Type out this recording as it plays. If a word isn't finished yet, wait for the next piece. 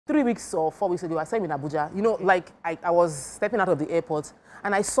3 weeks or 4 weeks ago, I saw him in Abuja. You know, like I was stepping out of the airport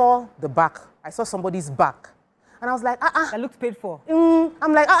and I saw the back. I saw somebody's back. And I was like, That looked paid for.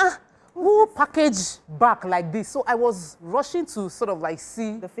 I'm like, who packaged back like this? So I was rushing to sort of like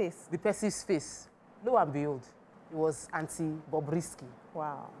see The face. the person's face. Lo and behold, it was Auntie Bobrisky.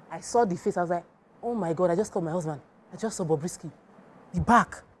 Wow. I saw the face. I was like, oh my God, I just called my husband. I just saw Bobrisky. The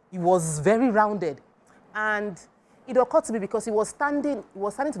back, it was very rounded. And it occurred to me because he was standing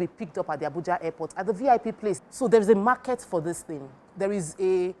to be picked up at the Abuja airport at the VIP place. So there's a market for this thing.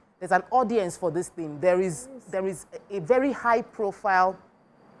 There's an audience for this thing. There is a very high profile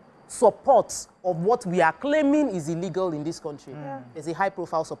support of what we are claiming is illegal in this country. There's a high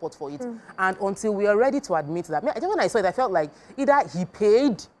profile support for it. And until we are ready to admit that, when I saw it, I felt like either he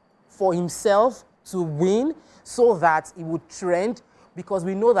paid for himself to win so that it would trend, because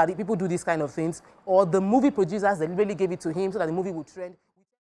we know that people do these kind of things, or the movie producers deliberately gave it to him so that the movie would trend.